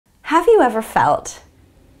Have you ever felt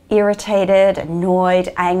irritated,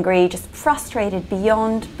 annoyed, angry, just frustrated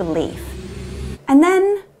beyond belief, and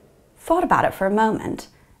then thought about it for a moment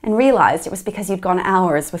and realized it was because you'd gone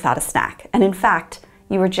hours without a snack, and in fact,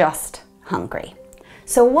 you were just hungry?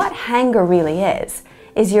 So what hunger really is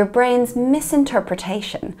your brain's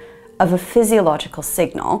misinterpretation of a physiological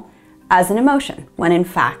signal as an emotion, when in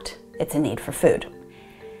fact, it's a need for food.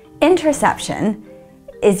 Interoception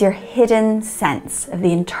is your hidden sense of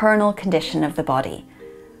the internal condition of the body,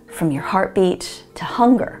 from your heartbeat to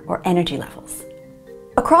hunger or energy levels.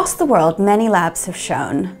 Across the world, many labs have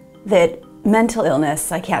shown that mental illness,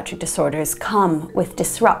 psychiatric disorders come with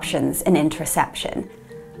disruptions in interoception.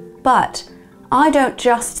 But I don't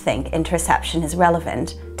just think interoception is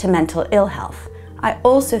relevant to mental ill health. I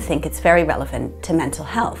also think it's very relevant to mental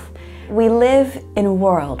health. We live in a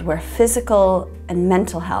world where physical and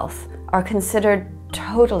mental health are considered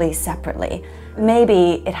totally separately.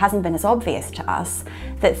 Maybe it hasn't been as obvious to us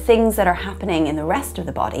that things that are happening in the rest of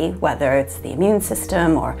the body, whether it's the immune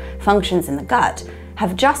system or functions in the gut,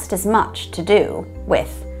 have just as much to do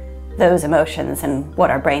with those emotions and what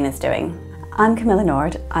our brain is doing. I'm Camilla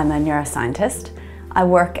Nord. I'm a neuroscientist. I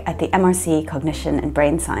work at the MRC Cognition and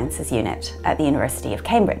Brain Sciences unit at the University of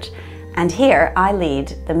Cambridge. And here I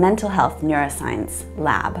lead the Mental Health Neuroscience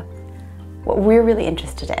Lab. What we're really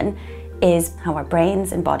interested in is how our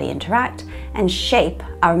brains and body interact and shape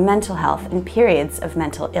our mental health in periods of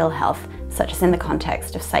mental ill health, such as in the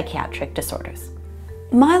context of psychiatric disorders.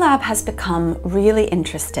 My lab has become really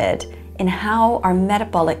interested in how our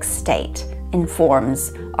metabolic state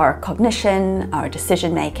informs our cognition, our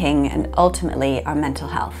decision making, and ultimately our mental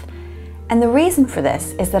health. And the reason for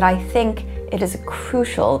this is that I think it is a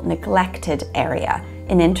crucial, neglected area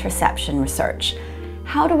in interoception research.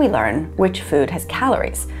 How do we learn which food has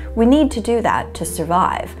calories? We need to do that to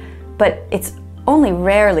survive, but it's only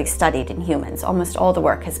rarely studied in humans. Almost all the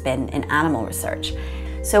work has been in animal research.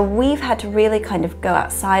 So we've had to really kind of go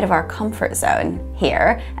outside of our comfort zone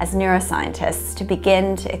here as neuroscientists to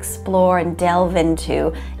begin to explore and delve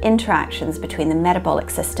into interactions between the metabolic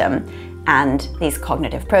system and these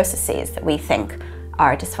cognitive processes that we think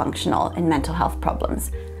are dysfunctional in mental health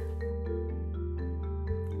problems.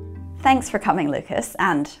 Thanks for coming, Lucas,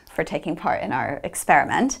 and for taking part in our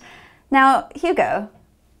experiment. Now, Hugo,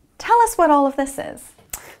 tell us what all of this is.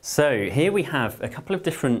 So here we have a couple of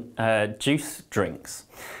different juice drinks.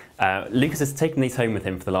 Lucas has taken these home with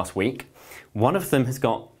him for the last week. One of them has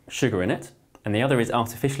got sugar in it, and the other is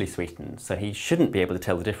artificially sweetened, so he shouldn't be able to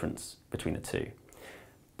tell the difference between the two.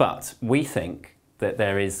 But we think that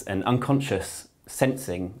there is an unconscious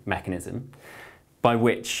sensing mechanism by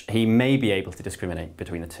which he may be able to discriminate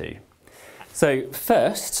between the two. So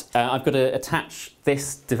first, I've got to attach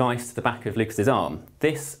this device to the back of Lucas's arm.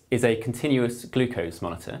 This is a continuous glucose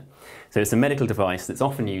monitor. So it's a medical device that's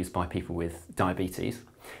often used by people with diabetes,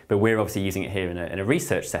 but we're obviously using it here in a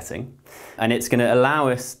research setting. And it's going to allow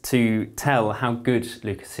us to tell how good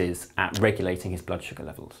Lucas is at regulating his blood sugar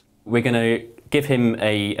levels. We're going to give him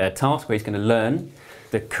a task where he's going to learn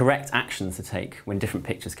the correct actions to take when different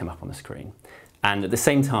pictures come up on the screen. And at the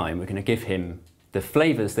same time, we're going to give him the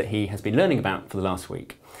flavours that he has been learning about for the last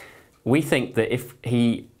week. We think that if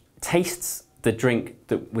he tastes the drink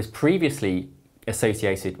that was previously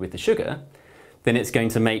associated with the sugar, then it's going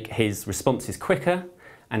to make his responses quicker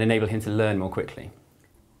and enable him to learn more quickly.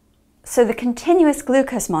 So the continuous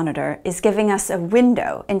glucose monitor is giving us a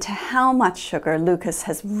window into how much sugar Lucas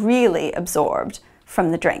has really absorbed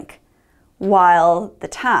from the drink, while the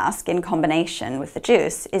task in combination with the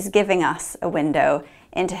juice is giving us a window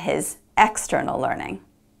into his external learning.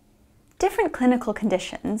 Different clinical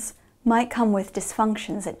conditions might come with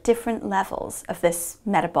dysfunctions at different levels of this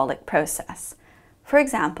metabolic process. For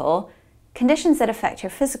example, conditions that affect your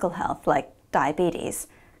physical health, like diabetes,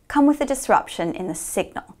 come with a disruption in the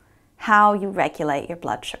signal, how you regulate your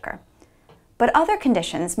blood sugar. But other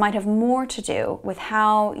conditions might have more to do with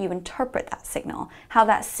how you interpret that signal, how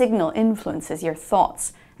that signal influences your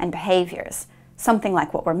thoughts and behaviors, something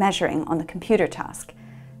like what we're measuring on the computer task.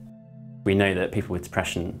 We know that people with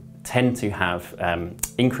depression tend to have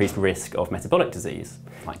increased risk of metabolic disease,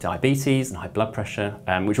 like diabetes and high blood pressure,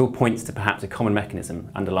 which all points to perhaps a common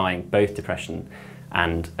mechanism underlying both depression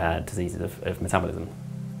and diseases of metabolism.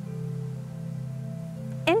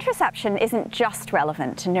 Interoception isn't just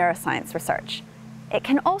relevant to neuroscience research. It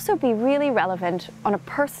can also be really relevant on a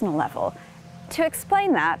personal level. To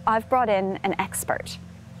explain that, I've brought in an expert,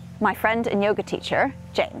 my friend and yoga teacher,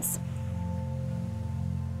 James.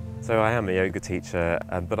 So I am a yoga teacher,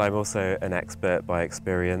 but I'm also an expert by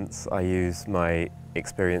experience. I use my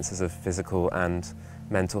experiences of physical and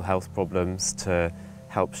mental health problems to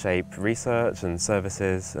help shape research and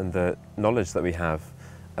services and the knowledge that we have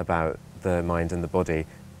about the mind and the body.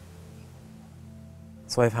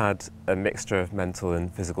 So I've had a mixture of mental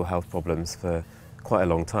and physical health problems for quite a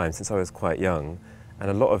long time, since I was quite young,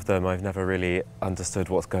 and a lot of them I've never really understood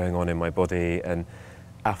what's going on in my body, and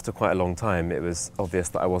after quite a long time it was obvious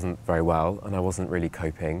that I wasn't very well and I wasn't really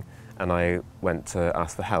coping, and I went to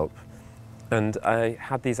ask for help. And I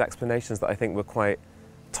had these explanations that I think were quite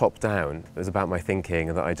top down. It was about my thinking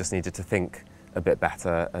and that I just needed to think a bit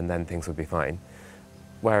better and then things would be fine.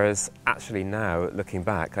 Whereas actually now, looking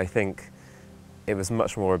back, I think it was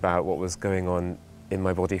much more about what was going on in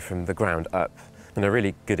my body from the ground up. And a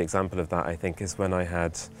really good example of that, I think, is when I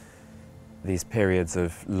had these periods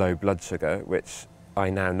of low blood sugar, which I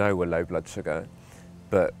now know were low blood sugar,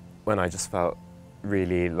 but when I just felt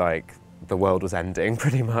really like the world was ending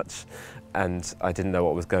pretty much and I didn't know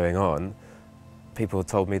what was going on, people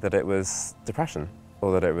told me that it was depression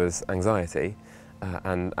or that it was anxiety,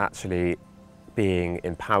 and actually being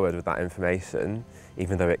empowered with that information,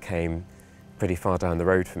 even though it came pretty far down the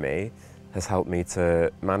road for me, has helped me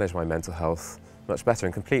to manage my mental health much better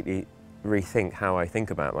and completely rethink how I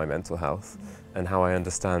think about my mental health and how I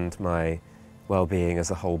understand my well-being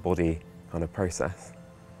as a whole body kind of process.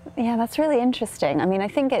 Yeah, that's really interesting. I mean, I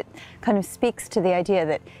think it kind of speaks to the idea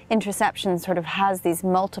that interoception sort of has these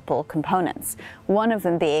multiple components. One of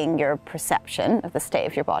them being your perception of the state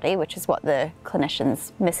of your body, which is what the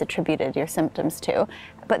clinicians misattributed your symptoms to,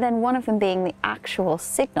 but then one of them being the actual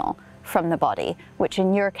signal from the body, which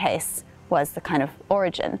in your case was the kind of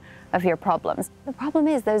origin of your problems. The problem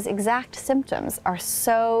is those exact symptoms are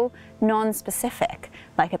so non-specific.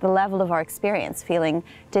 Like at the level of our experience, feeling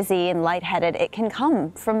dizzy and lightheaded, it can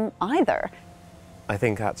come from either. I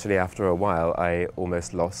think actually after a while I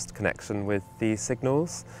almost lost connection with these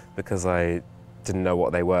signals because I didn't know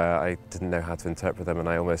what they were, I didn't know how to interpret them, and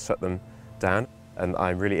I almost shut them down. And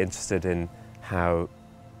I'm really interested in how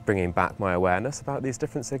bringing back my awareness about these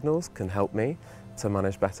different signals can help me to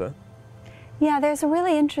manage better. Yeah, there's a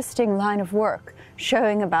really interesting line of work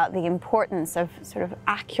showing about the importance of sort of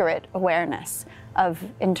accurate awareness of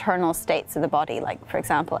internal states of the body, like, for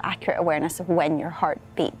example, accurate awareness of when your heart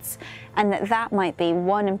beats, and that might be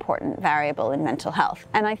one important variable in mental health.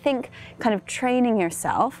 And I think kind of training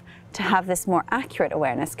yourself to have this more accurate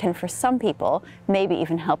awareness can, for some people, maybe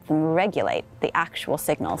even help them regulate the actual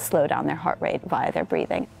signal, slow down their heart rate via their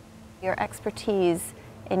breathing. Your expertise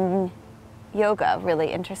in yoga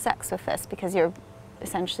really intersects with this because you're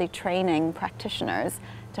essentially training practitioners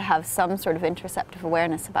to have some sort of interoceptive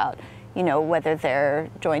awareness about, you know, whether their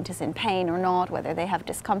joint is in pain or not, whether they have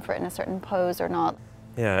discomfort in a certain pose or not.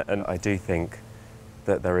 Yeah, and I do think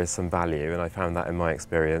that there is some value, and I found that in my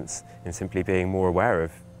experience, in simply being more aware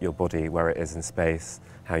of your body, where it is in space,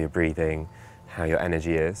 how you're breathing, how your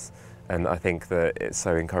energy is. And I think that it's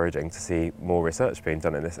so encouraging to see more research being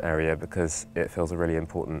done in this area because it feels a really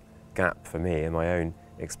important gap for me in my own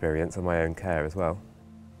experience and my own care as well.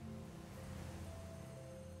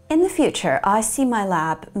 In the future, I see my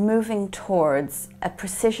lab moving towards a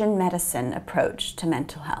precision medicine approach to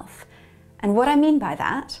mental health. And what I mean by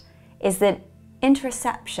that is that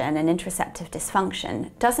interoception and interoceptive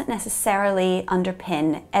dysfunction doesn't necessarily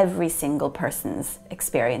underpin every single person's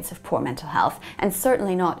experience of poor mental health, and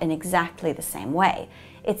certainly not in exactly the same way.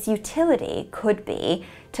 Its utility could be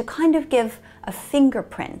to kind of give a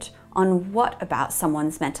fingerprint on what about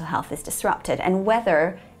someone's mental health is disrupted and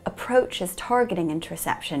whether approaches targeting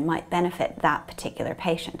interoception might benefit that particular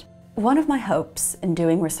patient. One of my hopes in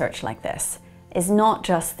doing research like this is not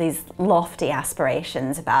just these lofty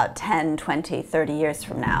aspirations about 10, 20, 30 years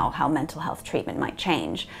from now, how mental health treatment might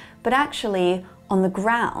change, but actually on the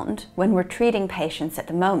ground, when we're treating patients at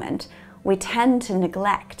the moment, we tend to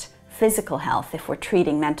neglect physical health if we're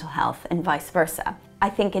treating mental health and vice versa. I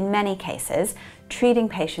think in many cases, treating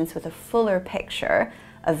patients with a fuller picture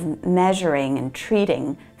of measuring and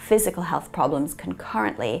treating physical health problems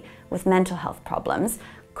concurrently with mental health problems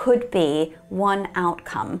could be one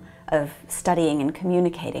outcome of studying and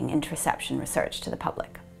communicating interoception research to the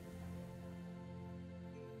public.